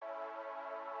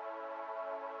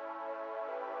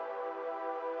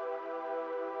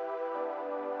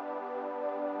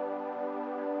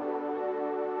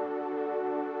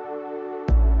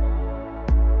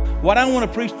What I want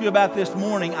to preach to you about this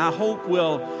morning, I hope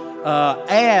will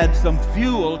add some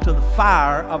fuel to the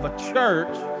fire of a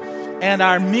church and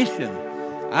our mission.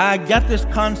 I got this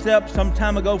concept some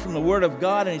time ago from the Word of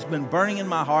God, and it's been burning in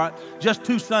my heart just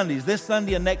 2 Sundays, this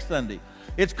Sunday and next Sunday.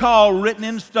 It's called Written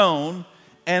in Stone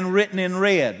and Written in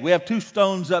Red. We have 2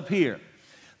 stones up here.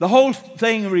 The whole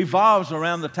thing revolves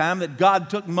around the time that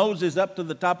God took Moses up to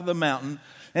the top of the mountain,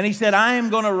 and he said, I am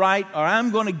going to write, or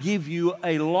I'm going to give you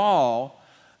a law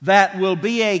that will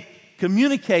be a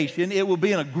communication. It will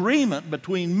be an agreement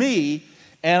between me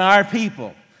and our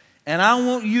people. And I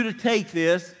want you to take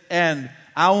this, and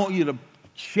I want you to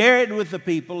share it with the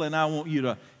people, and I want you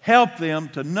to help them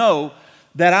to know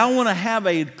that I want to have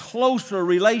a closer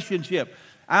relationship.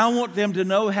 I want them to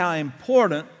know how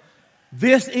important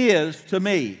this is to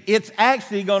me. It's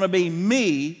actually going to be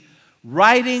me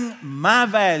writing my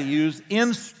values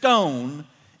in stone,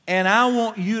 and I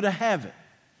want you to have it.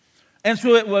 And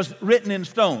so it was written in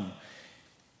stone.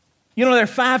 You know, there are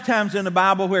 5 times in the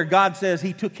Bible where God says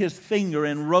he took his finger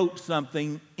and wrote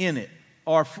something in it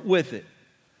or with it.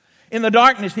 In the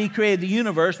darkness, he created the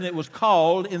universe, and it was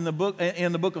called in the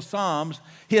book of Psalms,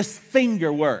 his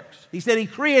finger works. He said he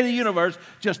created the universe,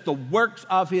 just the works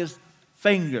of his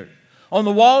fingers. On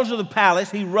the walls of the palace,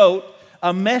 he wrote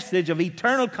a message of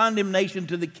eternal condemnation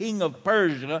to the king of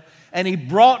Persia, and he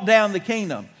brought down the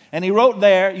kingdom. And he wrote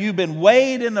there, you've been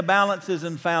weighed in the balances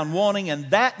and found wanting.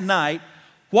 And that night,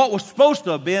 what was supposed to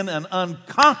have been an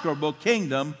unconquerable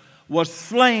kingdom was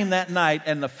slain that night.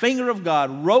 And the finger of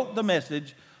God wrote the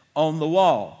message on the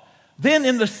wall. Then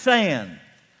in the sand,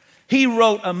 he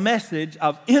wrote a message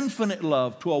of infinite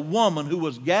love to a woman who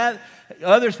was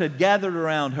others had gathered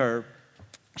around her.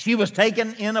 She was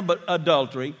taken in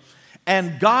adultery.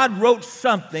 And God wrote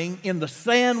something in the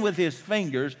sand with his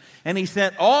fingers, and he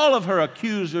sent all of her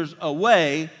accusers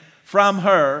away from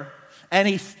her, and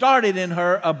he started in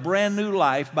her a brand new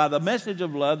life by the message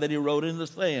of love that he wrote in the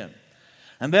sand.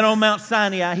 And then on Mount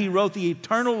Sinai, he wrote the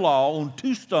eternal law on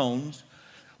 2 stones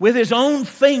with his own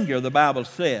finger, the Bible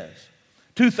says.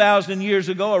 2,000 years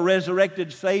ago, a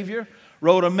resurrected Savior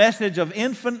wrote a message of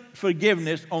infinite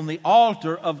forgiveness on the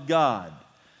altar of God.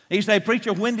 You say,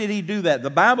 preacher, when did he do that? The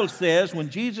Bible says when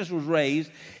Jesus was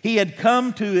raised, he had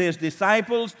come to his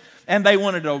disciples, and they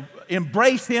wanted to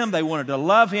embrace him. They wanted to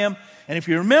love him. And if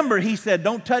you remember, he said,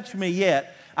 don't touch me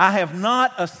yet. I have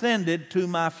not ascended to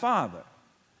my Father.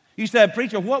 You said,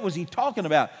 preacher, what was he talking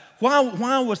about?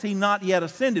 Why was he not yet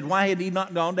ascended? Why had he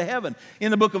not gone to heaven?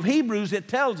 In the book of Hebrews, it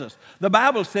tells us. The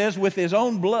Bible says with his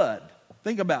own blood.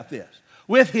 Think about this.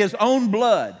 With his own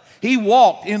blood, he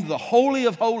walked into the Holy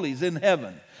of Holies in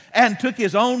heaven, and took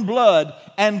his own blood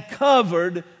and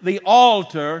covered the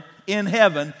altar in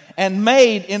heaven and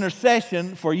made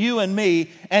intercession for you and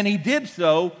me, and he did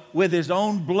so with his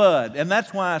own blood. And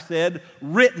that's why I said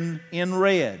written in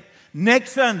red.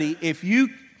 Next Sunday, if you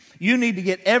need to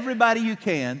get everybody you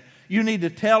can, you need to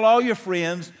tell all your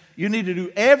friends, you need to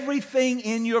do everything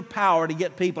in your power to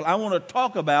get people. I want to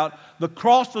talk about the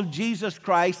cross of Jesus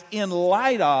Christ in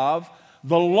light of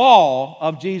the law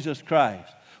of Jesus Christ.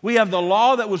 We have the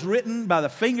law that was written by the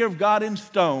finger of God in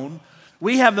stone.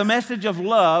 We have the message of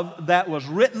love that was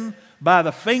written by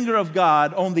the finger of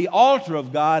God on the altar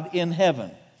of God in heaven.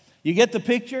 You get the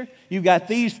picture? You got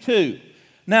these 2.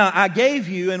 Now, I gave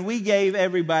you, and we gave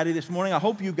everybody this morning, I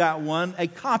hope you got one, a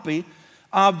copy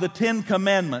of the 10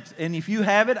 Commandments. And if you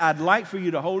have it, I'd like for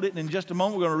you to hold it. And in just a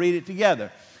moment, we're going to read it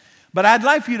together. But I'd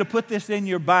like for you to put this in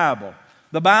your Bible.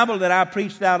 The Bible that I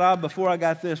preached out of before I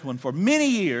got this one. For many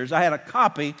years, I had a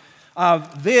copy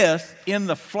of this in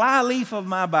the flyleaf of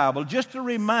my Bible just to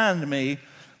remind me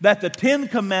that the 10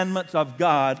 Commandments of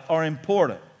God are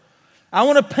important. I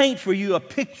want to paint for you a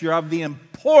picture of the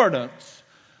importance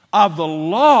of the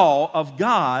law of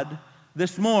God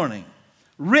this morning,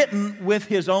 written with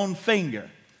his own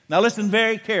finger. Now listen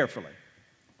very carefully.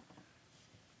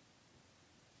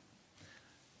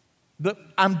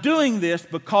 I'm doing this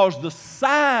because the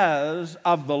size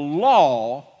of the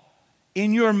law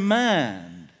in your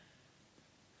mind,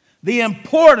 the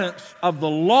importance of the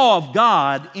law of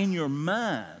God in your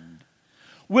mind,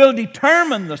 will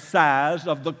determine the size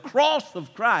of the cross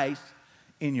of Christ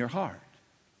in your heart.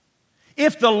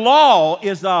 If the law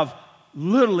is of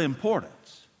little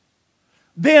importance,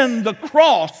 then the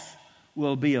cross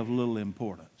will be of little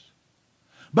importance.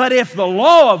 But if the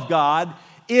law of God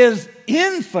is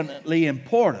infinitely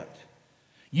important,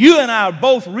 you and I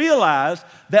both realize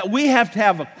that we have to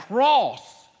have a cross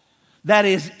that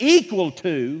is equal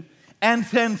to and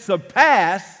can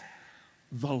surpass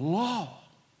the law.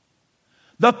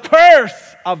 The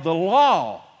curse of the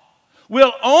law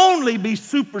will only be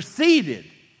superseded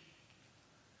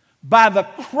by the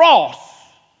cross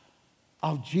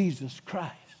of Jesus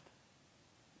Christ.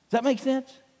 Does that make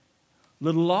sense?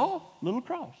 Little law, little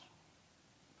cross.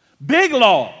 Big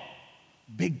law,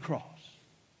 big cross.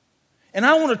 And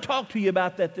I want to talk to you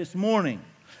about that this morning.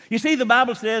 You see, the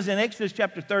Bible says in Exodus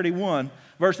chapter 31,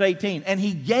 verse 18, and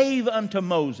he gave unto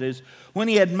Moses, when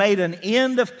he had made an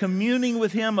end of communing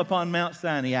with him upon Mount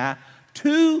Sinai,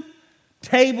 2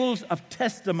 tables of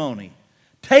testimony,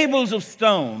 tables of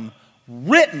stone,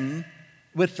 written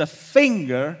with the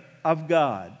finger of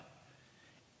God.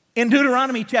 In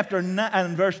Deuteronomy chapter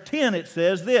 9, verse 10, it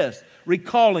says this,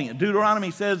 recalling it.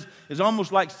 Deuteronomy says, is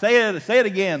almost like, say it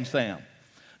again, Sam.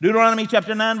 Deuteronomy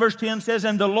chapter 9, verse 10 says,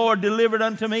 and the Lord delivered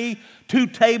unto me 2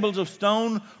 tables of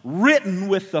stone, written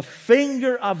with the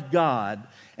finger of God,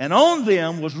 and on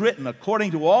them was written,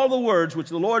 according to all the words which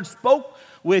the Lord spoke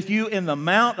with you in the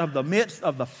mount of the midst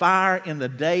of the fire in the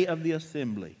day of the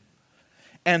assembly.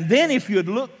 And then if you'd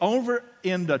look over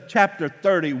into chapter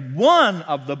 31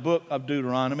 of the book of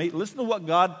Deuteronomy, listen to what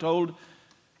God told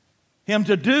him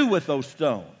to do with those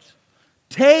stones.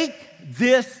 Take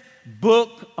this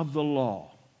book of the law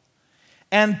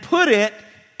and put it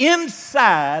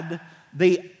inside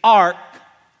the ark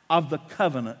of the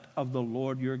covenant of the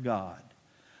Lord your God,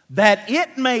 that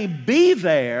it may be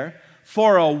there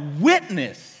for a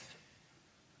witness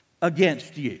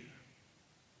against you.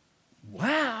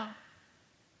 Wow.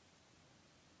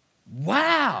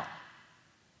 Wow.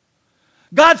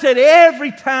 God said,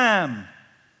 every time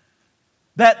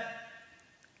that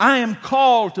I am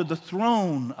called to the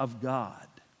throne of God,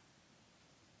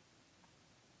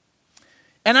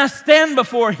 and I stand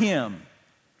before Him,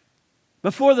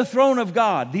 before the throne of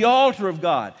God, the altar of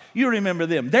God. You remember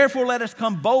them. Therefore, let us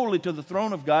come boldly to the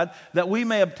throne of God, that we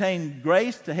may obtain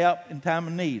grace to help in time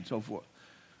of need, so forth.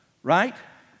 Right?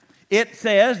 It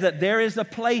says that there is a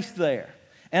place there,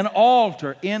 an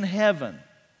altar in heaven.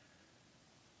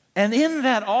 And in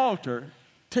that altar,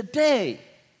 today,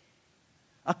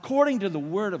 according to the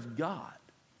Word of God,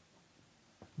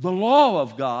 the law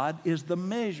of God is the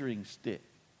measuring stick.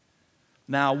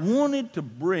 Now, I wanted to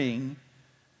bring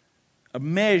a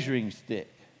measuring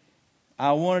stick.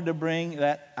 I wanted to bring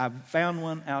that. I found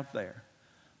one out there.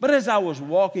 But as I was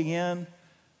walking in,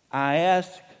 I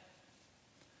asked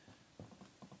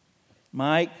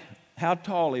Mike how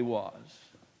tall he was.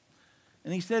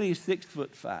 And he said he's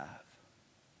 6'5".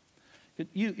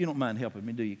 You don't mind helping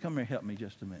me, do you? Come here, help me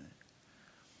just a minute.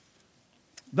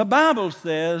 The Bible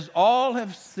says all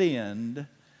have sinned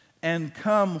and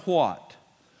come what?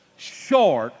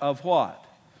 Short of what?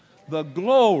 The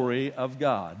glory of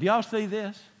God. Do y'all see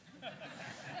this?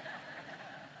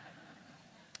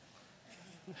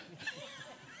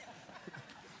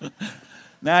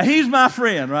 Now, he's my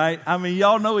friend, right? I mean,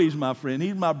 y'all know he's my friend.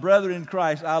 He's my brother in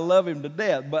Christ. I love him to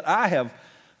death, but I have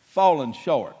fallen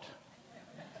short.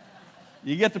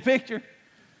 You get the picture?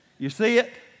 You see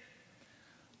it?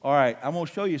 All right, I'm going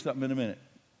to show you something in a minute.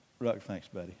 Ruck, thanks,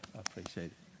 buddy. I appreciate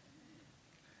it.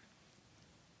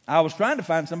 I was trying to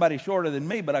find somebody shorter than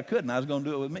me, but I couldn't. I was going to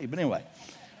do it with me. But anyway.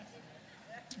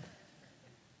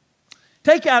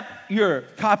 Take out your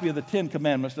copy of the 10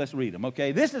 Commandments. Let's read them,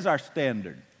 okay? This is our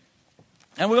standard.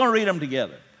 And we're going to read them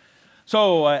together.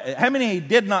 So how many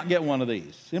did not get one of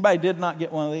these? Anybody did not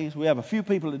get one of these? We have a few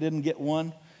people that didn't get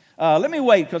one. Let me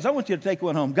wait, because I want you to take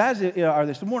one home. Guys, are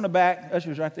there some more in the back?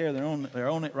 Ushers right there. They're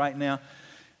on it right now.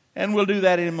 And we'll do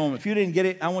that in a moment. If you didn't get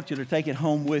it, I want you to take it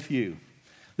home with you.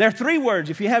 There are 3 words.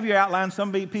 If you have your outline,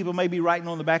 some people may be writing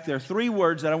on the back. There are 3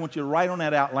 words that I want you to write on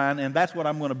that outline, and that's what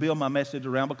I'm going to build my message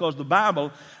around, because the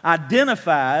Bible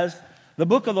identifies the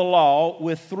book of the law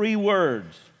with 3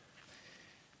 words.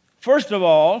 First of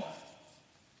all,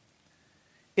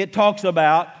 it talks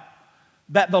about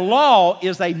that the law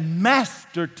is a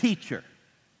master teacher.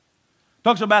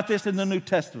 Talks about this in the New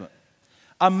Testament.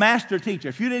 A master teacher.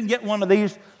 If you didn't get one of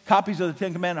these copies of the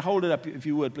 10 Commandments, hold it up if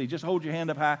you would, please. Just hold your hand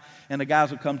up high, and the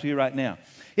guys will come to you right now.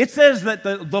 It says that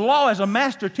the law is a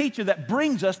master teacher that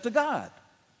brings us to God.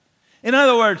 In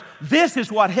other words, this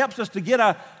is what helps us to get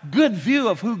a good view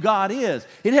of who God is.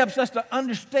 It helps us to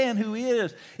understand who He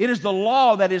is. It is the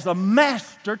law that is a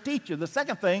master teacher. The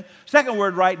second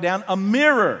word, write down, a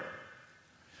mirror.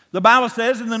 The Bible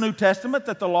says in the New Testament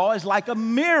that the law is like a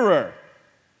mirror,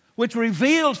 which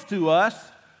reveals to us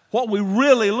what we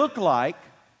really look like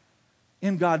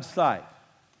in God's sight.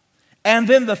 And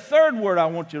then the third word I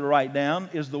want you to write down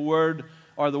is the word,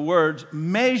 or the words,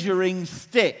 measuring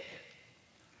stick.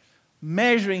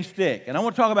 Measuring stick. And I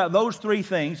want to talk about those 3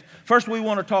 things. First, we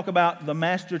want to talk about the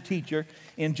master teacher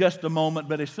in just a moment.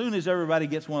 But as soon as everybody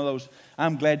ggets one of those,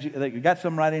 I'm glad you got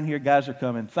some right in here. Guys are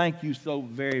coming. Thank you so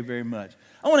very, very much.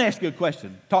 I want to ask you a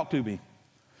question. Talk to me.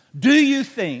 Do you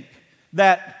think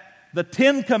that the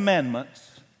 10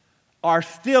 Commandments are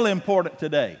still important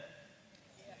today?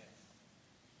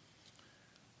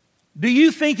 Do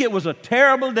you think it was a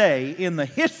terrible day in the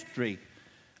history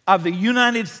of the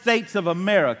United States of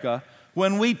America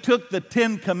when we took the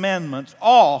 10 Commandments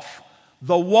off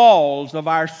the walls of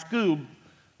our school?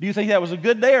 Do you think that was a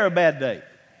good day or a bad day?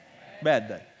 Bad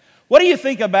day. What do you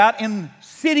think about in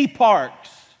city parks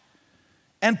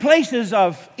and places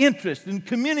of interest in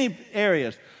community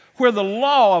areas where the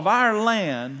law of our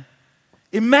land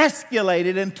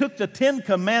emasculated and took the 10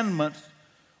 Commandments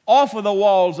off of the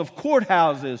walls of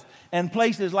courthouses and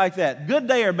places like that? Good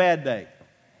day or bad day?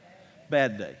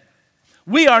 Bad day.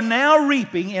 We are now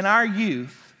reaping in our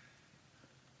youth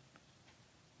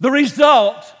the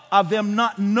result of them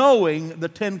not knowing the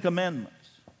 10 Commandments.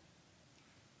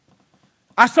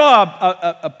 I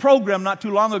saw a program not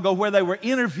too long ago where they were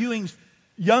interviewing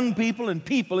young people and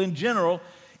people in general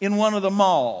in one of the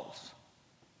malls.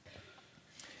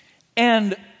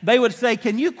 And they would say,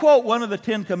 "Can you quote one of the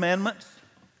 10 Commandments?"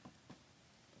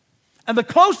 And the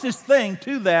closest thing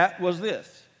to that was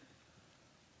this.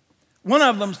 One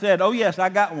of them said, "Oh yes, I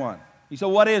got one." He said,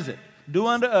 "What is it?" "Do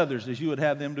unto others as you would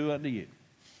have them do unto you."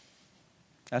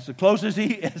 That's the closest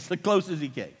he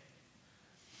came.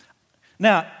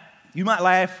 Now, you might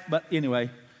laugh, but anyway,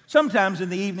 sometimes in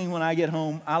the evening when I get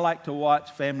home, I like to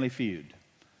watch Family Feud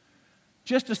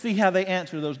just to see how they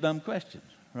answer those dumb questions,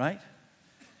 right?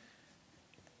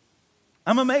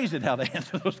 I'm amazed at how they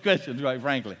answer those questions, right,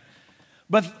 frankly.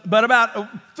 But about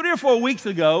 3 or 4 weeks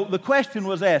ago, the question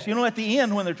was asked. You know, at the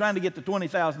end, when they're trying to get the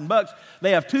 $20,000,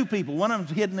 they have two people. One of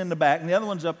them's hidden in the back, and the other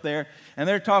one's up there. And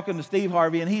they're talking to Steve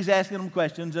Harvey, and he's asking them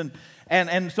questions.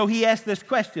 And so he asked this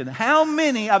question: how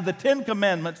many of the 10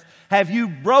 Commandments have you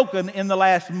broken in the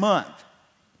last month?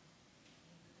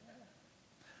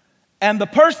 And the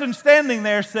person standing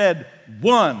there said,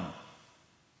 1.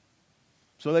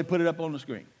 So they put it up on the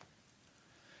screen.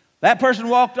 That person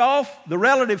walked off. The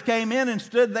relative came in and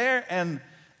stood there and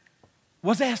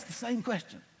was asked the same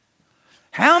question.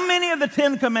 How many of the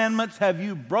 10 Commandments have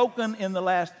you broken in the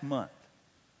last month?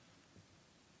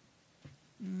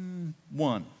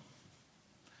 1.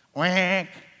 Whack.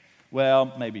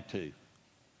 Well, maybe 2.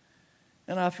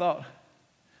 And I thought,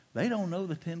 they don't know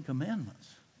the 10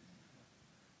 Commandments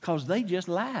because they just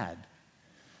lied.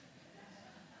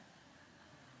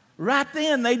 Right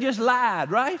then, they just lied,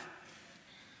 right?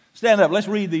 Stand up. Let's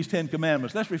read these 10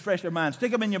 Commandments. Let's refresh our minds.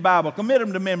 Stick them in your Bible. Commit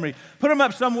them to memory. Put them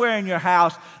up somewhere in your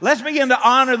house. Let's begin to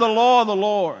honor the law of the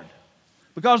Lord,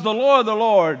 because the law of the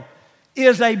Lord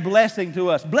is a blessing to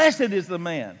us. Blessed is the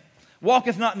man,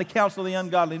 walketh not in the counsel of the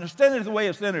ungodly, nor standeth in the way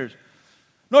of sinners,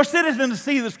 nor sitteth in the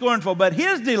seat of the scornful. But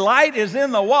his delight is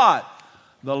in the what?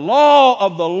 The law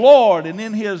of the Lord, and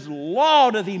in his law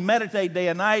doth he meditate day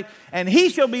and night. And he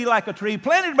shall be like a tree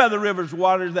planted by the rivers of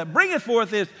waters, that bringeth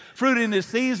forth his fruit in his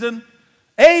season.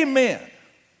 Amen.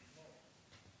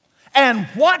 And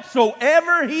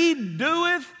whatsoever he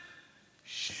doeth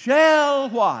shall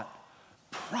what?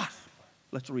 Prosper.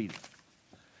 Let's read it.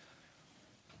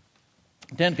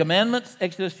 10 Commandments,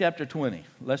 Exodus chapter 20.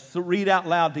 Let's read out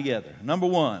loud together. Number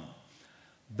 1.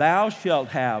 Thou shalt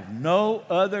have no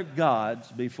other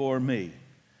gods before me.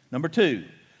 Number 2,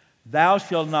 thou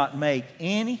shalt not make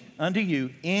unto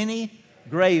you any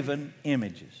graven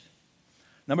images.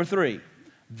 Number 3,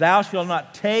 thou shalt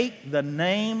not take the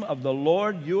name of the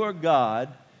Lord your God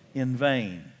in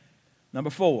vain. Number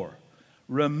 4,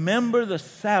 remember the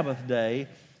Sabbath day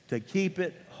to keep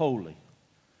it holy.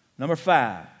 Number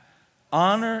 5,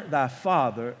 honor thy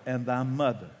father and thy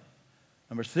mother.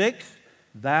 Number 6,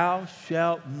 thou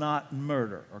shalt not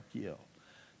murder or kill.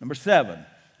 Number 7,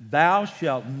 thou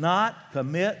shalt not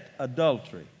commit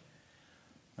adultery.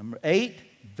 Number 8,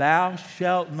 thou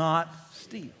shalt not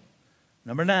steal.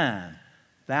 Number 9,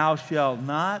 thou shalt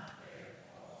not.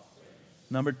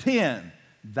 Number 10,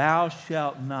 thou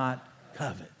shalt not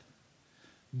covet.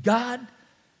 God,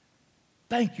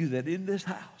 thank you that in this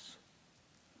house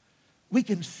we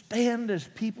can stand as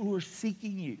people who are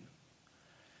seeking you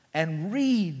and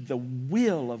read the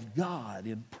will of God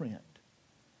in print.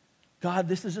 God,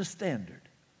 this is a standard.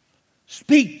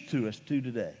 Speak to us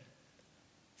today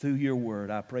through your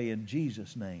word. I pray in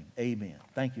Jesus' name. Amen.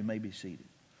 Thank you. You may be seated.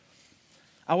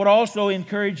 I would also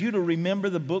encourage you to remember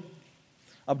the book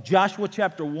of Joshua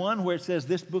chapter 1, where it says,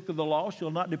 this book of the law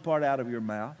shall not depart out of your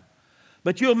mouth,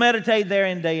 but you'll meditate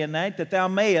therein day and night, that thou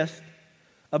mayest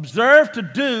observe to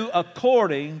do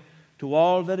according to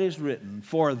all that is written.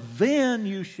 For then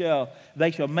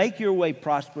they shall make your way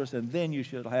prosperous, and then you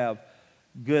shall have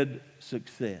good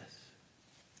success.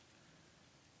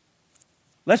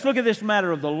 Let's look at this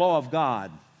matter of the law of God.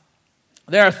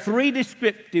 There are 3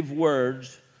 descriptive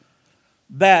words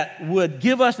that would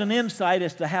give us an insight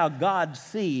as to how God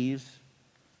sees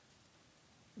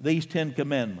these 10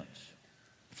 commandments.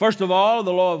 First of all,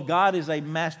 the law of God is a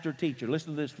master teacher.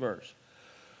 Listen to this verse.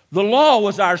 The law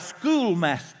was our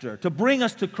schoolmaster to bring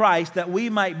us to Christ that we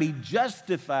might be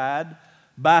justified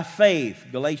by faith.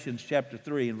 Galatians chapter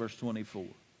 3 and verse 24.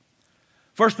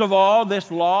 First of all, this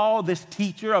law, this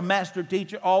teacher, a master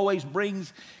teacher, always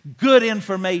brings good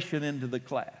information into the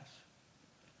class.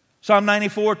 Psalm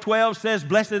 94:12 says,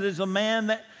 "Blessed is the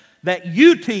man that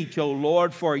you teach, O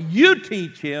Lord, for you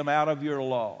teach him out of your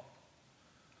law."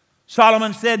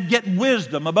 Solomon said, "Get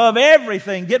wisdom above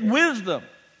everything. Get wisdom."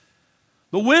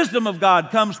 The wisdom of God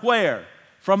comes where?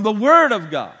 From the Word of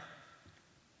God.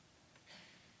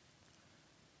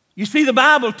 You see, the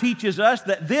Bible teaches us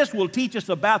that this will teach us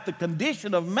about the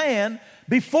condition of man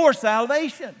before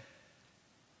salvation.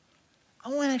 I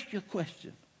want to ask you a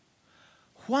question.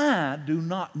 Why do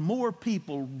not more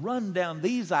people run down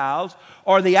these aisles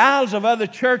or the aisles of other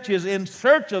churches in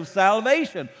search of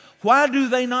salvation? Why do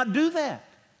they not do that?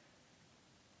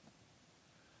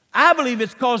 I believe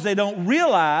it's because they don't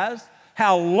realize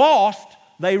how lost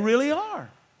they really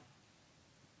are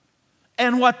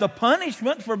and what the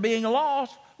punishment for being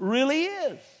lost really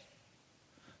is.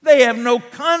 They have no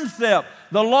concept.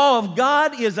 The law of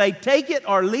God is a take it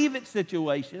or leave it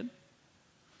situation,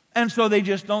 and so they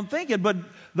just don't think it. But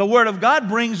the Word of God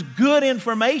brings good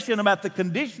information about the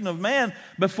condition of man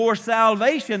before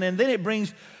salvation, and then it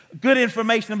brings good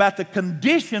information about the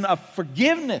condition of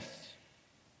forgiveness.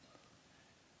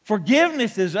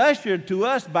 Forgiveness is ushered to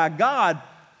us by God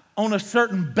on a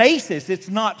certain basis. It's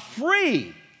not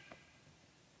free.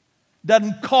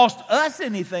 Doesn't cost us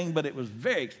anything, but it was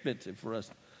very expensive for us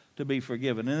to be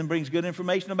forgiven. And then brings good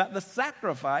information about the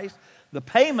sacrifice, the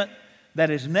payment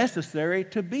that is necessary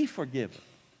to be forgiven.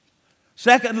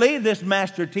 Secondly, this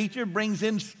master teacher brings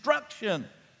instruction.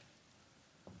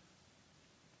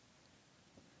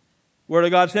 Word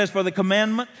of God says, "For the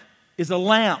commandment is a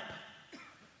lamp,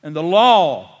 and the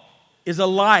law is a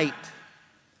light,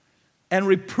 and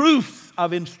reproofs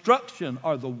of instruction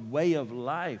are the way of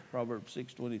life." Proverbs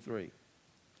 6:23.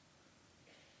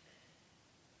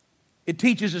 It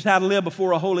teaches us how to live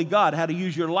before a holy God, how to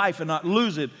use your life and not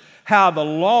lose it, how the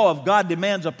law of God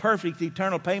demands a perfect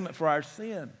eternal payment for our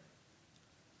sin.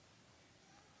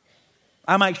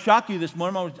 I might shock you this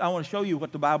morning. I want to show you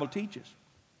what the Bible teaches.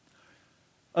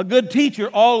 A good teacher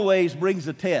always brings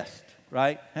a test,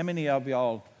 right? How many of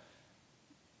y'all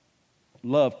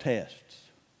love tests?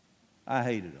 I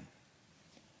hated them.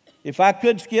 If I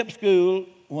could skip school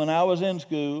when I was in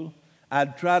school,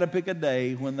 I'd try to pick a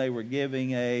day when they were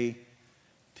giving a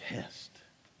test.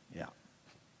 Yeah.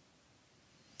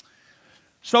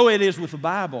 So it is with the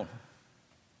Bible.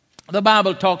 The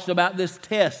Bible talks about this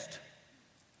test,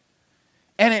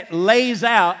 and it lays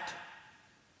out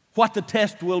what the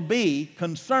test will be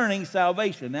concerning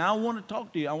salvation. Now, I want to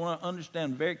talk to you. I want to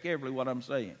understand very carefully what I'm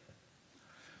saying.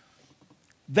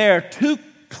 There are 2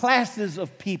 classes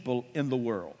of people in the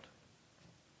world.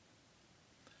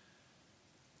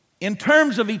 In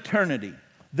terms of eternity,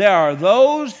 there are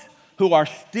those who are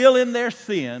still in their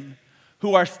sin,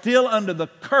 who are still under the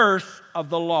curse of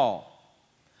the law.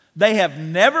 They have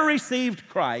never received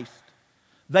Christ.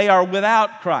 They are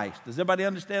without Christ. Does everybody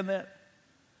understand that?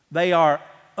 They are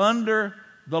under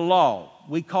the law.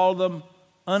 We call them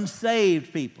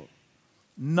unsaved people,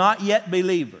 not yet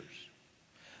believers.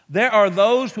 There are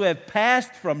those who have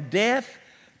passed from death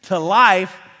to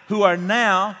life who are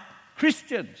now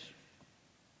Christians.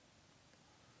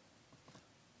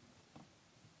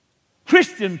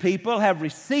 Christian people have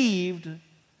received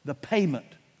the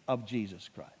payment of Jesus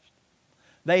Christ.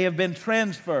 They have been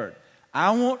transferred.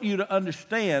 I want you to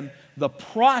understand the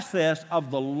process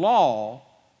of the law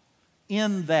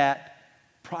in that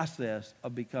process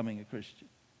of becoming a Christian.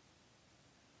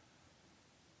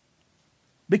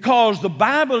 Because the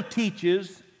Bible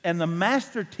teaches and the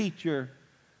master teacher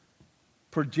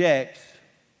projects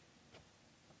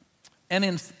an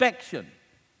inspection.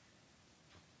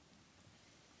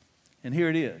 And here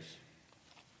it is.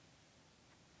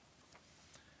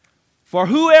 For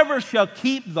whoever shall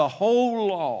keep the whole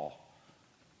law,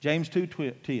 James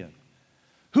 2:10,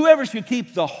 whoever shall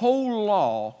keep the whole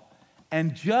law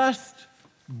and just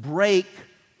break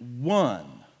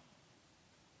one,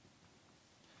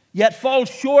 yet falls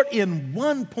short in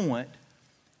one point,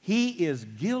 he is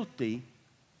guilty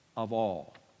of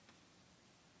all.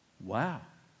 Wow.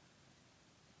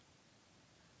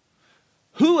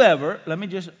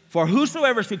 For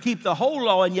whosoever shall keep the whole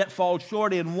law and yet fall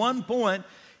short in one point,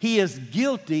 He is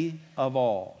guilty of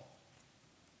all.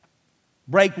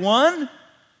 Break one,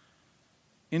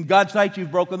 in God's sight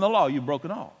you've broken the law. You've broken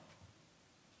all.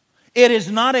 It is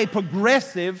not a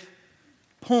progressive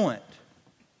point.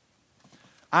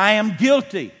 I am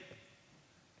guilty.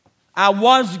 I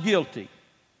was guilty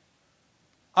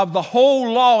of the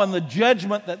whole law and the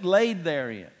judgment that laid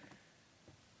therein.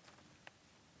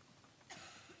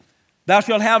 Thou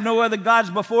shalt have no other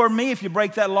gods before me. If you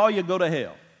break that law, you go to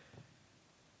hell.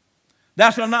 Thou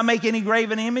shalt not make any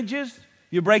graven images.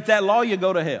 You break that law, you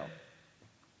go to hell.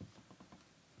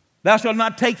 Thou shalt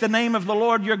not take the name of the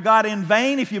Lord your God in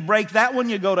vain. If you break that one,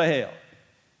 you go to hell.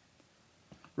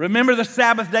 Remember the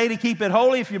Sabbath day to keep it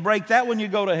holy. If you break that one, you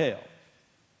go to hell.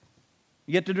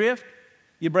 You get the drift?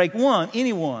 You break one,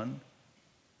 any one.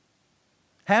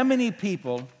 How many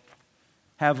people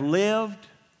have lived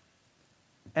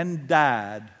and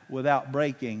died without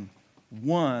breaking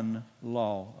one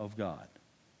law of God?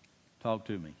 Talk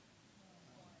to me.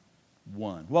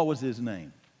 One. What was his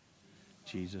name?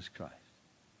 Jesus Christ.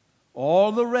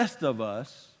 All the rest of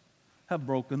us have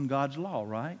broken God's law,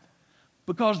 right?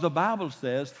 Because the Bible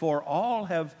says, for all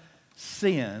have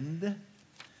sinned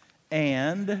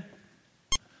and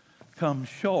come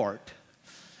short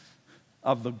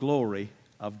of the glory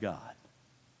of God.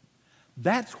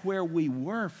 That's where we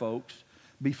were, folks,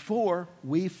 before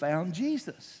we found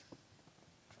Jesus.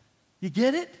 You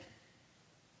get it?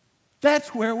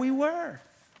 That's where we were.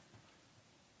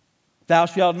 Thou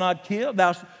shalt not kill.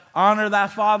 Thou shalt honor thy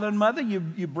father and mother. You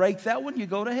break that one, you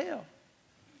go to hell.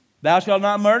 Thou shalt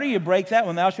not murder. You break that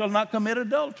one. Thou shalt not commit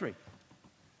adultery.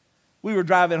 We were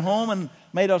driving home, and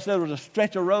Mado said there was a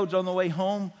stretch of roads on the way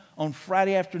home on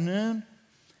Friday afternoon,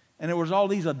 and there was all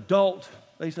these adult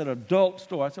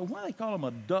store. I said, why do they call them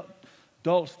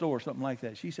adult store or something like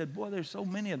that? She said, boy, there's so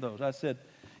many of those. I said,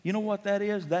 you know what that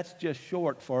is? That's just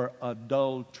short for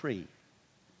adultery.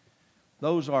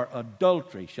 Those are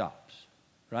adultery shops,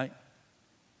 right?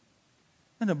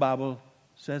 And the Bible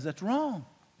says that's wrong.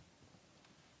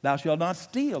 Thou shalt not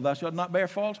steal. Thou shalt not bear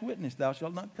false witness. Thou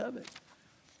shalt not covet.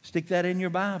 Stick that in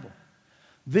your Bible.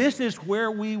 This is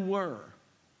where we were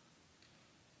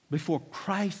before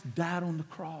Christ died on the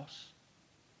cross.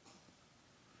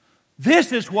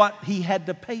 This is what he had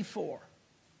to pay for.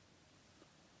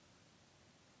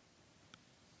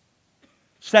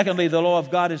 Secondly, the law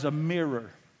of God is a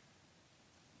mirror.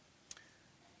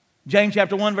 James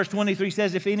chapter 1 verse 23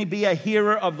 says, if any be a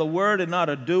hearer of the word and not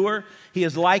a doer, he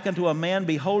is like unto a man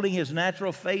beholding his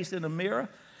natural face in a mirror.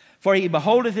 For he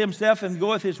beholdeth himself and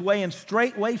goeth his way, and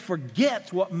straightway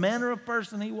forgets what manner of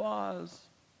person he was.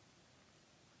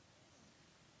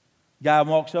 Guy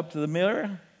walks up to the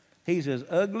mirror. He's as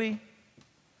ugly.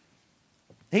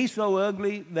 He's so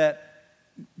ugly that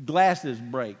glasses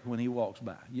break when he walks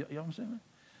by. You know what I'm saying?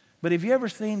 But have you ever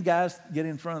seen guys get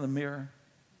in front of the mirror?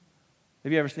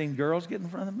 Have you ever seen girls get in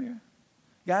front of the mirror?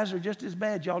 Guys are just as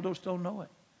bad. Y'all just don't know it.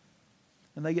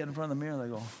 And they get in front of the mirror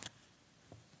and they go,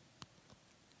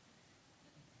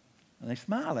 and they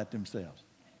smile at themselves.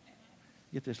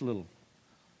 Get this little.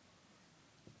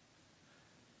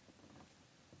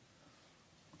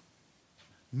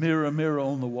 Mirror, mirror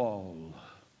on the wall,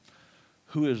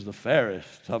 who is the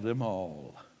fairest of them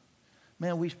all?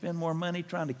 Man, we spend more money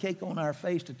trying to cake on our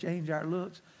face to change our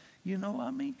looks. You know, I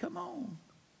mean, come on.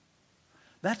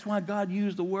 That's why God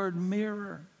used the word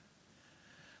mirror.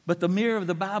 But the mirror of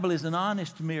the Bible is an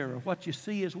honest mirror. What you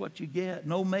see is what you get.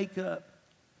 No makeup.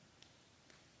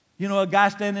 You know, a guy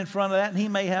standing in front of that, and he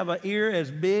may have an ear as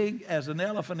big as an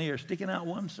elephant ear sticking out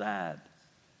one side.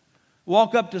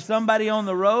 Walk up to somebody on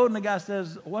the road, and the guy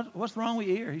says, what's wrong with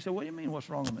your ear? He said, what do you mean, what's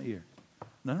wrong with my ear?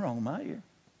 Nothing wrong with my ear.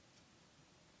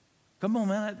 Come on,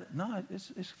 man. No,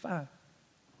 it's fine.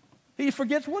 He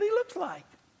forgets what he looks like.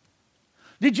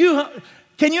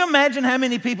 Can you imagine how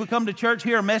many people come to church,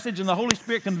 hear a message, and the Holy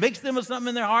Spirit convicts them of something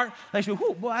in their heart? They say,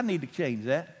 whoa, boy, I need to change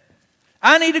that.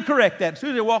 I need to correct that. As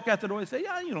soon as they walk out the door, they say,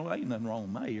 yeah, you know, ain't nothing wrong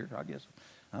with my ear. I guess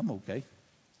I'm okay.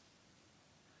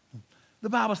 The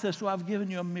Bible says, so I've given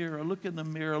you a mirror. Look in the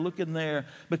mirror. Look in there.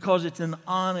 Because it's an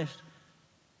honest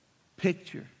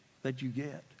picture that you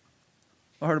get.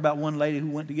 I heard about one lady who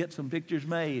went to get some pictures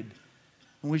made.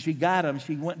 And when she got them,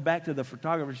 she went back to the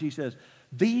photographer. She says,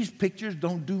 these pictures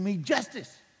don't do me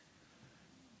justice.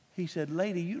 He said,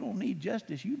 lady, you don't need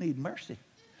justice. You need mercy.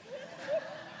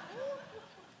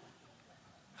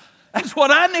 That's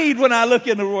what I need when I look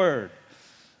in the Word.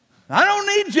 I don't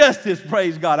need justice,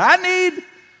 praise God. I need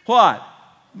what?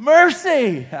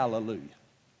 Mercy. Hallelujah.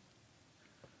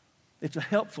 It's a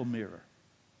helpful mirror.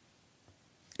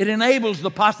 It enables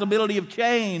the possibility of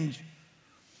change.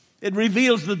 It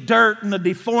reveals the dirt and the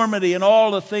deformity and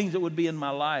all the things that would be in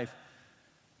my life.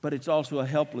 But it's also a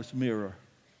helpless mirror.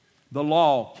 The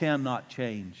law cannot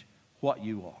change what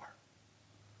you are.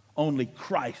 Only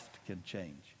Christ can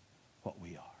change what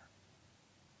we are.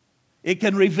 It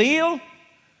can reveal,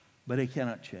 but it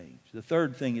cannot change. The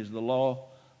third thing is the law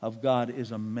of God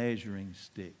is a measuring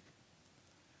stick.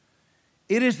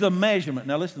 It is the measurement.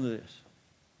 Now listen to this.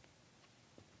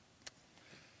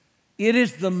 It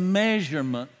is the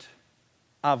measurement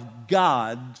of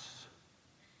God's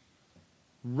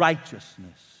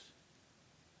righteousness.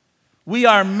 We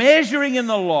are measuring in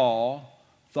the law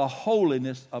the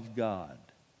holiness of God.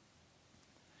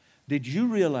 Did you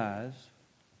realize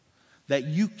that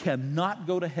you cannot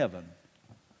go to heaven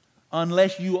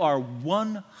unless you are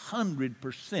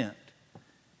 100%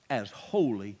 as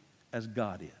holy as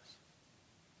God is?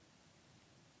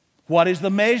 What is the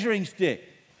measuring stick?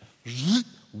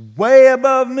 Way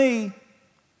above me.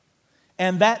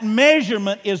 And that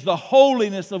measurement is the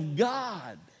holiness of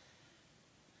God.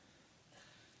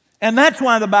 And that's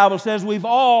why the Bible says we've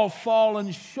all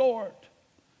fallen short.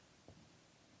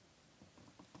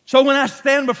 So when I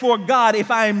stand before God,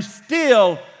 if I am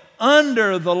still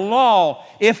under the law,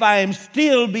 if I am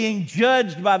still being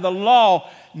judged by the law,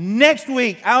 next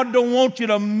week I don't want you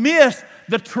to miss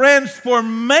the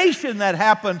transformation that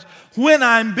happens when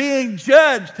I'm being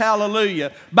judged,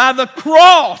 hallelujah, by the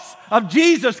cross of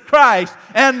Jesus Christ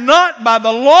and not by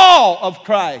the law of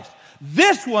Christ.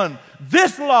 This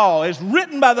law is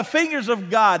written by the fingers of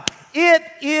God. It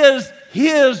is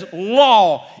His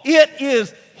law. It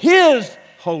is His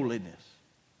holiness.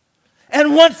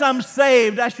 And once I'm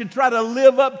saved, I should try to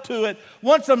live up to it.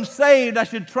 Once I'm saved, I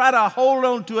should try to hold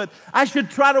on to it. I should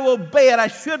try to obey it. I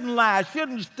shouldn't lie. I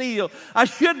shouldn't steal. I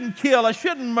shouldn't kill. I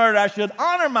shouldn't murder. I should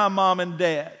honor my mom and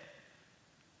dad.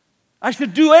 I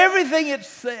should do everything it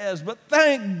says. But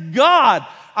thank God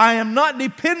I am not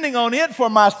depending on it for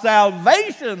my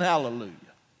salvation. Hallelujah.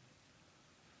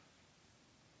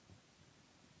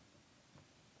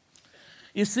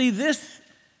 You see, this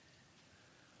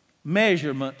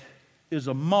measurement is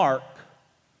a mark,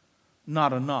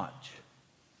 not a notch.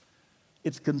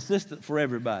 It's consistent for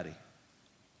everybody.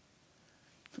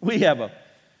 We have a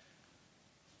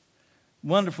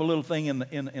wonderful little thing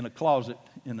in a closet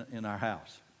in our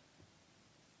house.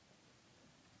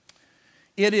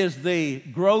 It is the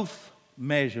growth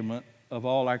measurement of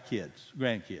all our kids,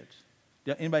 grandkids.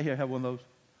 Anybody here have one of those?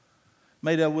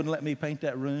 Maybe they wouldn't let me paint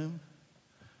that room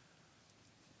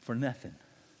for nothing.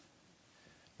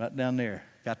 Right down there,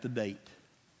 got the date.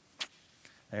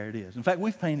 There it is. In fact,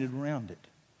 we've painted around it.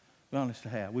 We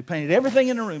honestly have. We painted everything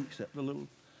in the room except the little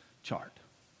chart.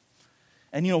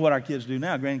 And you know what our kids do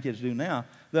now, grandkids do now?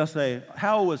 They'll say,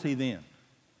 how old was he then?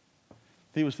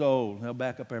 If he was so old, they'll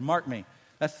back up there. Mark me.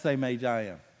 That's the same age I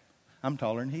am. I'm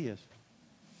taller than he is.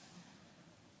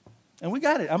 And we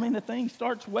got it. I mean, the thing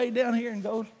starts way down here and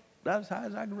goes about as high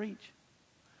as I can reach.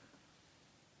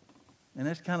 And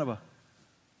that's kind of a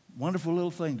wonderful little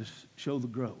thing to show the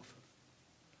growth.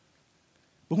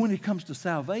 But when it comes to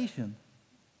salvation,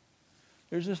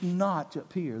 there's this notch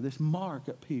up here, this mark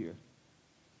up here.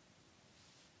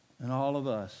 And all of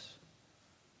us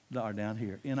that are down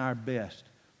here, in our best,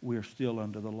 we're still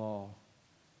under the law.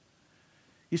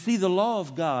 You see, the law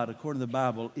of God, according to the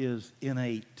Bible, is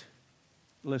innate.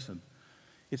 Listen,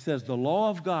 it says the law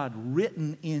of God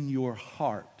written in your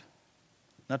heart.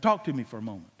 Now talk to me for a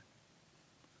moment.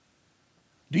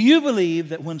 Do you believe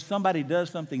that when somebody does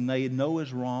something they know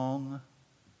is wrong,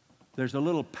 there's a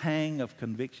little pang of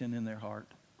conviction in their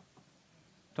heart?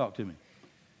 Talk to me.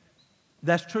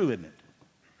 That's true, isn't it?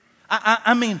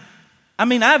 I mean,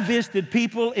 I visited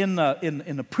people in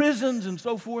the prisons and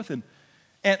so forth,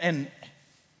 and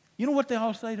you know what they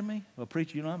all say to me? Well,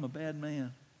 preacher, you know, I'm a bad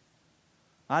man.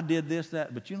 I did this,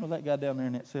 that, but you know that guy down there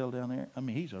in that cell down there? I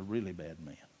mean, he's a really bad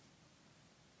man.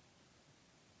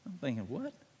 I'm thinking,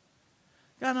 what?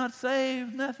 Got not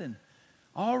saved, nothing.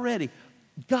 Already.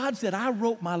 God said, I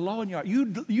wrote my law in your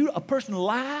heart. A person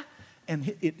lie,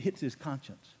 and it hits his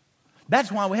conscience.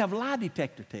 That's why we have lie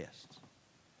detector tests.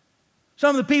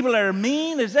 Some of the people that are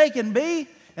mean as they can be,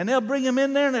 and they'll bring them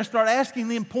in there and they'll start asking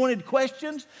them pointed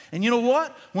questions. And you know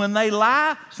what? When they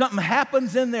lie, something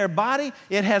happens in their body.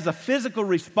 It has a physical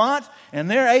response,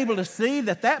 and they're able to see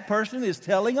that that person is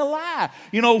telling a lie.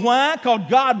 You know why? Because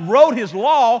God wrote His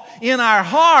law in our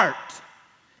heart.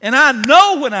 And I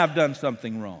know when I've done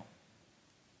something wrong.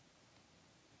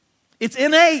 It's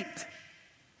innate.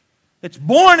 It's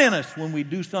born in us when we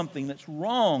do something that's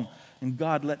wrong, and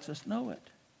God lets us know it.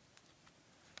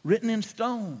 Written in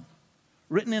stone.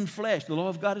 written in flesh. The law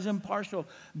of God is impartial.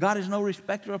 God is no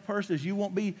respecter of persons.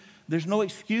 There's no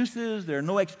excuses. There are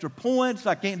no extra points.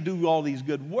 I can't do all these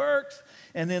good works.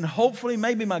 And then hopefully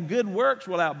maybe my good works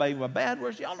will outweigh my bad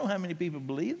works. Y'all know how many people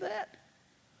believe that?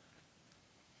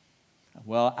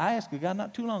 Well, I asked a guy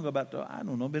not too long ago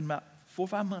been about 4 or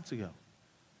 5 months ago.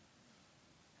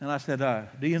 And I said,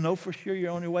 do you know for sure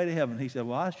you're on your way to heaven? He said,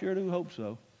 well, I sure do hope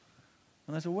so.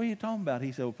 And I said, what are you talking about?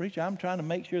 He said, well, preacher, I'm trying to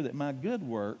make sure that my good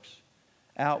works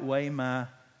outweigh my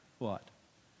what?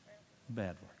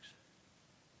 Bad works.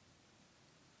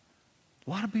 A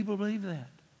lot of people believe that.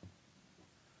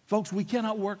 Folks, we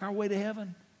cannot work our way to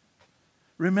heaven.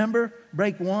 Remember,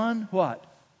 break one, what?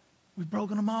 We've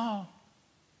broken them all.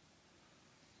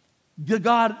 The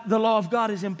law of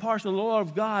God is impartial. The law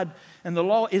of God and the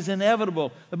law is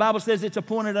inevitable. The Bible says it's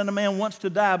appointed unto man once to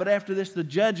die, but after this, the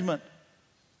judgment.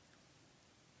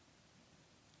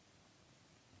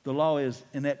 The law is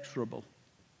inexorable.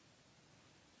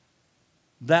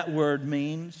 That word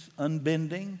means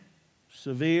unbending,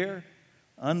 severe,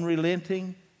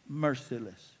 unrelenting,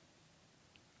 merciless.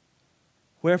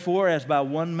 Wherefore, as by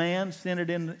one man sin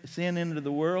entered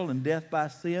the world, and death by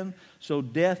sin, so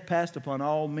death passed upon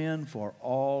all men, for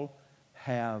all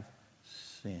have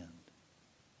sinned.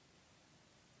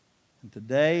 And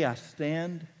today I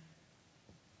stand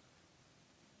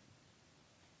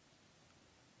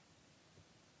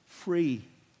free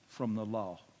from the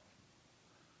law.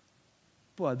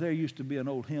 Boy, there used to be an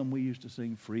old hymn we used to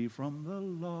sing, free from the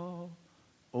law,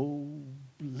 oh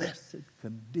blessed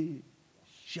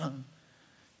condition.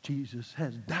 Jesus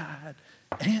has died,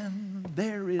 and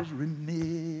there is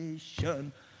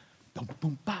remission.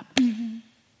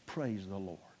 Praise the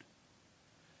Lord.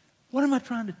 What am I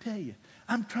trying to tell you?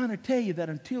 I'm trying to tell you that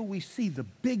until we see the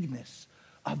bigness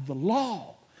of the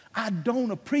law, I don't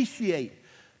appreciate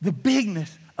the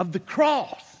bigness of the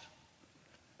cross.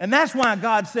 And that's why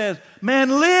God says, man,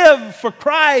 live for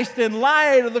Christ in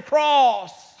light of the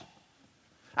cross.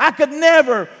 I could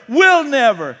never, will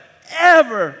never,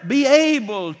 ever be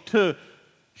able to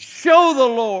show the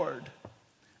Lord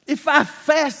if I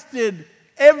fasted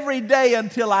every day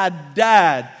until I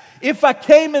died, if I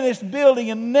came in this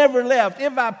building and never left,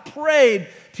 if I prayed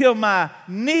till my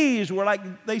knees were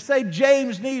like, they say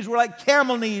James' knees were like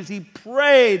camel knees. He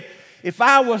prayed. If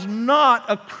I was not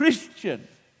a Christian,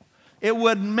 it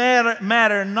would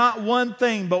matter not one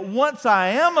thing. But once I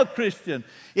am a Christian,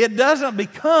 it doesn't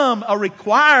become a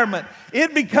requirement.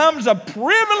 It becomes a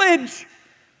privilege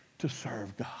to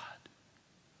serve God.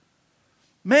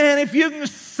 Man, if you can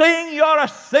sing, you ought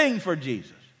to sing for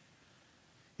Jesus.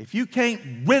 If you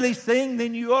can't really sing,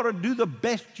 then you ought to do the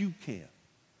best you can.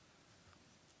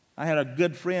 I had a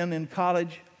good friend in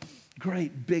college,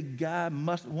 great big guy,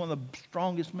 one of the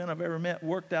strongest men I've ever met,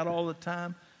 worked out all the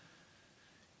time.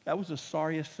 That was the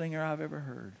sorriest singer I've ever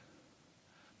heard.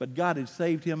 But God had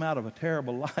saved him out of a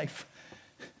terrible life.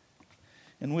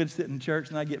 And we'd sit in church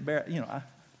and I'd get buried. You know,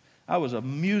 I was a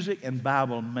music and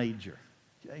Bible major.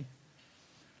 Okay?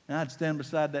 And I'd stand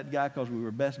beside that guy because we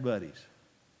were best buddies.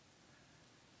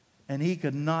 And he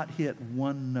could not hit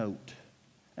one note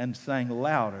and sang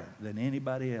louder than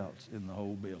anybody else in the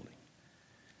whole building.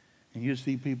 And you'd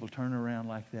see people turn around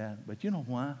like that. But you know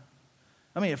why?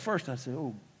 I mean, at first I said,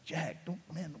 oh, Jack,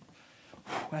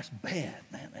 that's bad,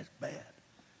 man, that's bad.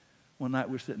 One night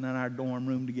we're sitting in our dorm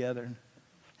room together, and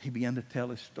he began to tell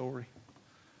his story.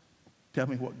 Tell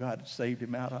me what God had saved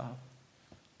him out of.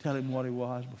 Tell him what he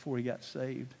was before he got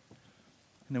saved.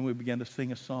 And then we began to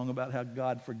sing a song about how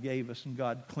God forgave us and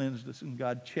God cleansed us and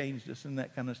God changed us and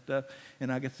that kind of stuff.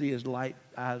 And I could see his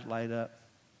eyes light up.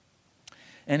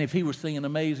 And if he were singing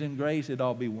Amazing Grace, it'd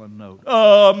all be one note.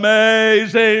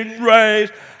 Amazing grace,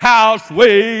 how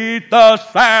sweet the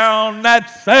sound that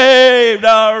saved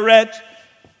a wretch.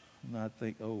 And I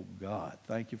think, oh God,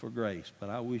 thank you for grace, but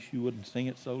I wish you wouldn't sing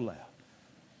it so loud.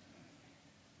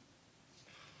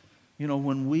 You know,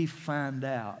 when we find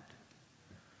out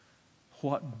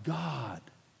what God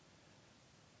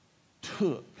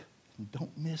took, and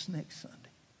don't miss next Sunday,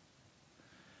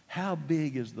 how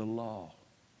big is the law?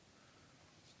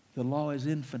 The law is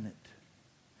infinite.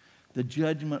 The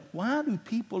judgment, why do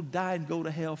people die and go to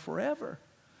hell forever?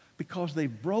 Because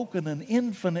they've broken an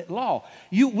infinite law.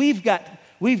 We've got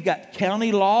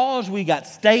county laws, we got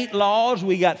state laws,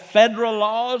 we got federal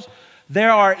laws.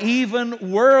 There are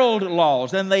even world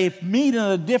laws, and they meet in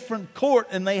a different court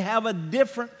and they have a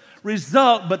different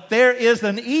result, but there is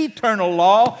an eternal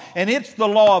law, and it's the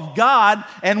law of God.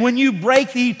 And when you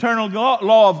break the eternal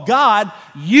law of God,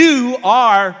 you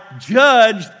are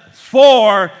judged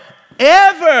forever.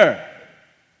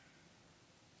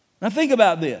 Now think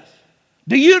about this.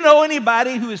 Do you know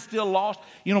anybody who is still lost?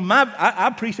 You know, I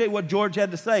appreciate what George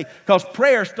had to say, because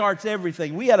prayer starts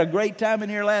everything. We had a great time in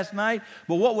here last night,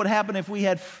 but what would happen if we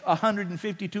had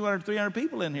 150, 200, 300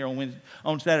 people in here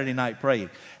on Saturday night praying?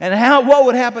 And what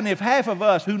would happen if half of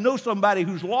us who know somebody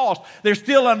who's lost, they're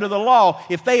still under the law,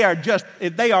 if they are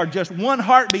just one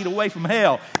heartbeat away from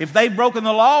hell? If they've broken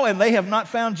the law and they have not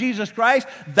found Jesus Christ,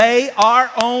 they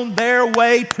are on their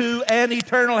way to an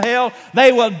eternal hell.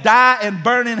 They will die and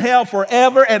burn in hell forever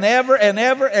and ever and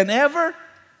ever and ever.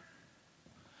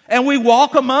 And we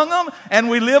walk among them and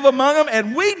we live among them,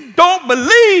 and we don't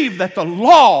believe that the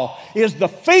law is the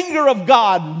finger of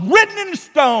God written in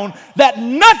stone, that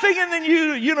nothing in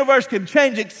the universe can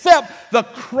change except the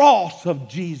cross of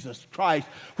Jesus Christ,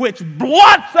 which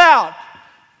blots out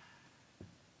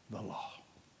the law.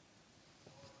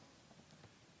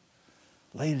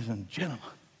 Ladies and gentlemen,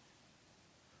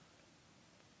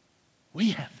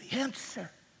 we have the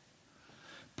answer.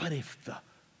 But if the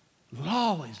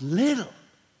law is little,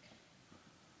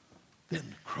 then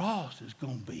the cross is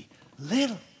going to be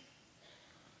little.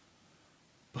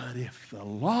 But if the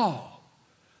law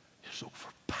is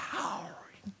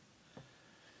overpowering,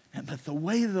 and that the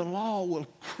weight of the law will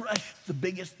crush the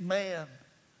biggest man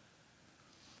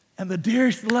and the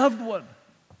dearest loved one,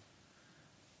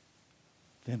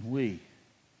 then we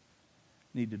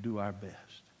need to do our best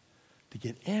to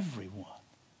get everyone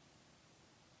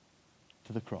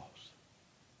to the cross.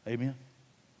 Amen?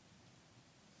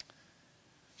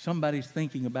 Somebody's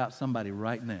thinking about somebody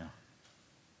right now.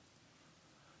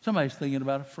 Somebody's thinking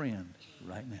about a friend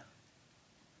right now.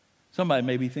 Somebody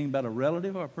may be thinking about a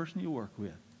relative or a person you work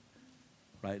with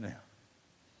right now.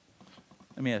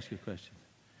 Let me ask you a question.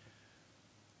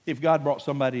 If God brought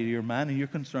somebody to your mind and you're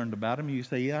concerned about them, you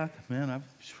say, yeah, man,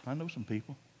 I know some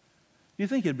people. Do you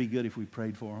think it'd be good if we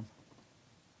prayed for them?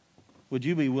 Would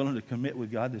you be willing to commit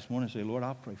with God this morning and say, Lord,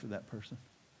 I'll pray for that person?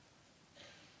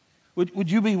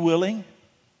 Would you be willing?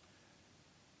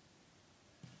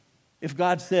 If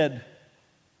God said,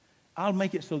 I'll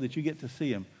make it so that you get to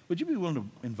see him, would you be willing to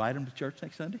invite him to church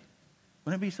next Sunday?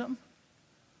 Wouldn't it be something?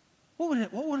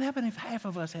 What would happen if half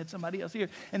of us had somebody else here,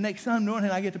 and next Sunday morning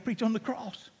I get to preach on the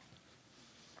cross?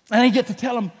 And I get to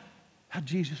tell them how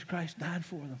Jesus Christ died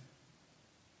for them.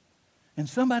 And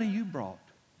somebody you brought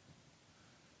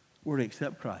were to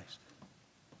accept Christ.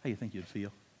 How do you think you'd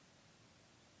feel?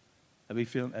 I'd be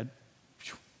feeling,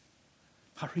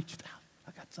 I reached out.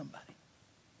 I got somebody.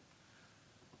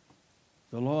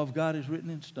 The law of God is written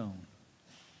in stone,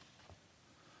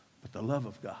 but the love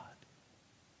of God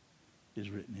is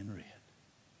written in red.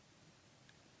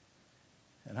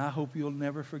 And I hope you'll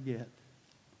never forget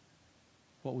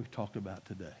what we've talked about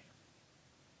today.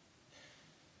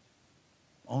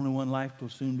 Only one life will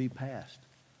soon be passed.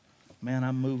 Man,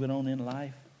 I'm moving on in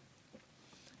life,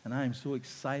 and I am so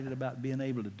excited about being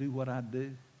able to do what I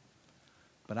do,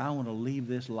 but I want to leave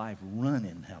this life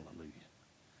running, hallelujah.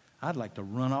 I'd like to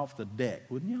run off the deck,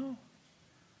 wouldn't y'all?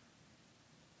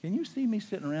 Can you see me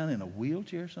sitting around in a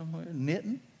wheelchair somewhere,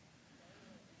 knitting?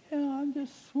 Yeah, I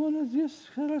just want to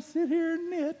kind of sit here and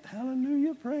knit.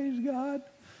 Hallelujah, praise God.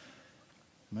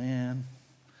 Man,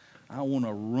 I want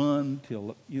to run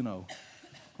till,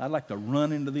 I'd like to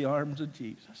run into the arms of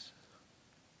Jesus.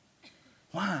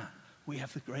 Why? We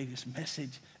have the greatest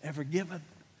message ever given.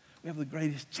 We have the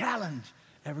greatest challenge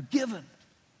ever given.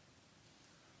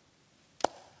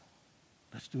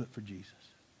 Let's do it for Jesus.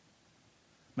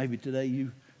 Maybe today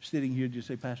you sitting here just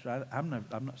say, Pastor, I'm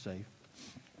not saved.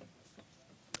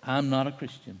 I'm not a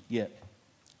Christian yet.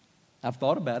 I've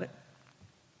thought about it.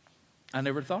 I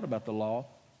never thought about the law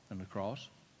and the cross.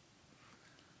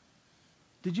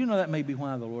 Did you know that may be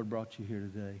why the Lord brought you here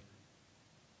today?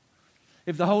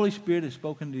 If the Holy Spirit has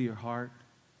spoken to your heart,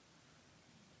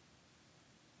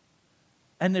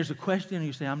 and there's a question and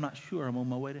you say, I'm not sure, I'm on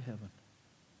my way to heaven.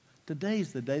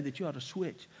 Today's the day that you ought to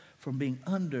switch from being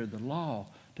under the law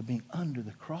to being under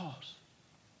the cross.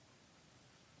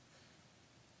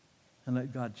 And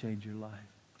let God change your life.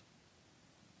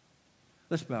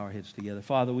 Let's bow our heads together.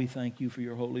 Father, we thank you for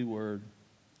your holy word.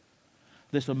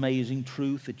 This amazing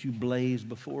truth that you blaze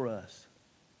before us.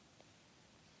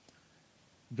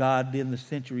 God, in the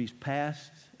centuries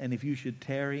past, and if you should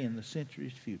tarry in the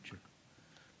centuries future,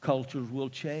 cultures will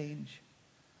change,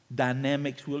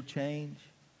 dynamics will change,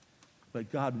 but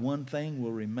God, one thing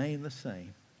will remain the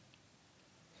same.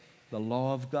 The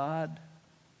law of God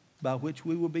by which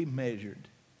we will be measured,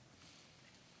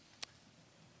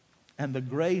 and the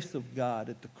grace of God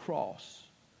at the cross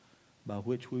by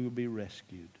which we will be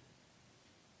rescued.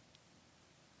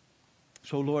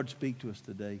 So, Lord, speak to us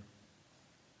today.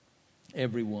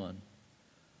 Everyone,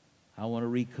 I want to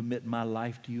recommit my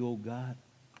life to you, oh God.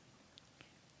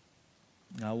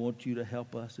 And I want you to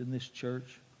help us in this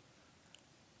church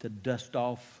to dust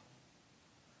off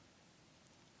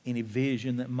any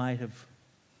vision that might have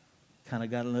kind of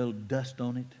got a little dust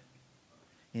on it,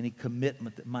 any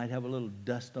commitment that might have a little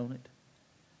dust on it.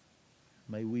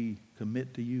 May we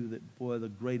commit to you that, boy, the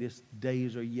greatest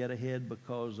days are yet ahead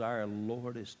because our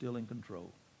Lord is still in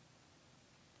control.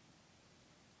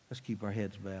 Let's keep our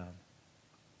heads bowed.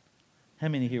 How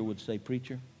many here would say,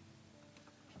 preacher,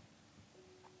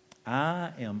 I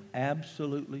am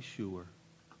absolutely sure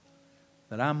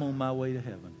that I'm on my way to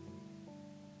heaven.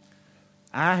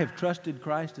 I have trusted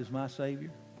Christ as my Savior.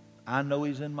 I know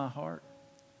He's in my heart.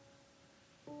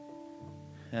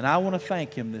 And I want to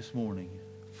thank Him this morning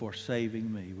for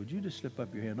saving me. Would you just slip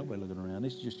up your hand? Nobody looking around.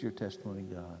 This is just your testimony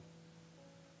to God.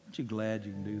 Aren't you glad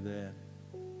you can do that?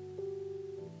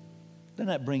 Then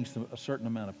that brings a certain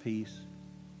amount of peace.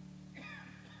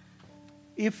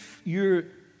 If you're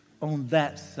on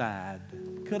that side,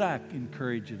 could I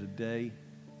encourage you today?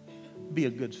 Be a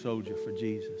good soldier for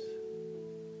Jesus.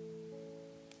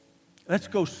 Let's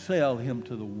go sell Him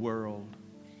to the world.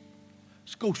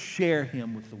 Let's go share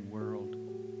Him with the world.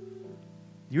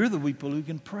 You're the people who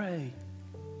can pray.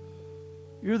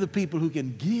 You're the people who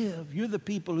can give. You're the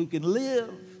people who can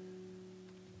live.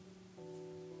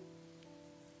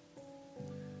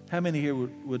 How many here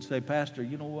would say, Pastor,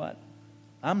 you know what?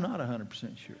 I'm not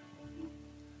 100% sure.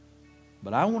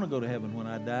 But I want to go to heaven when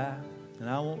I die, and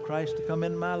I want Christ to come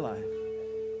into my life.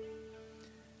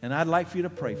 And I'd like for you to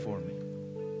pray for me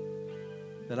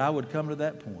that I would come to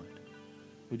that point.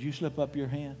 Would you slip up your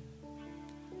hand?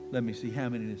 Let me see how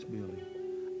many in this building.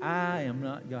 I am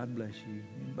not. God bless you.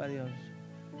 Anybody else?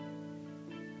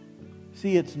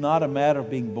 See, it's not a matter of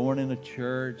being born in a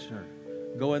church or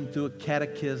going through a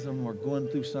catechism or going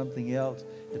through something else.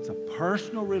 It's a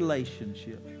personal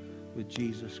relationship with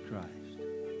Jesus Christ.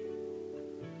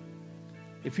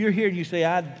 If you're here and you say,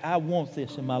 I want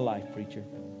this in my life, preacher.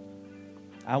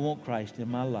 I want Christ in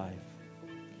my life.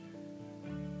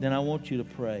 Then I want you to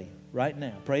pray right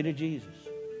now. Pray to Jesus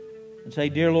and say,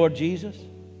 Dear Lord Jesus,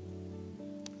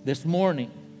 this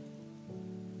morning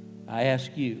I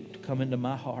ask you to come into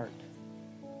my heart.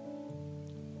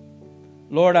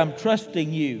 Lord, I'm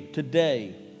trusting you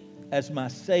today as my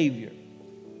Savior.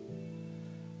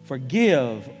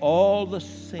 Forgive all the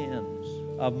sins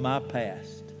of my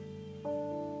past.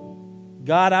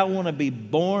 God, I want to be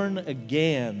born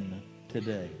again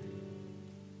today.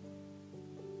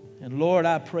 And Lord,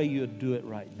 I pray you'd do it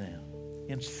right now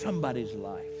in somebody's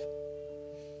life.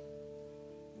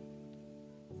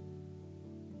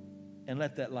 And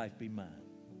let that life be mine.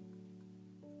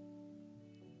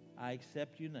 I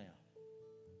accept you now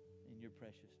in your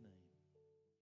precious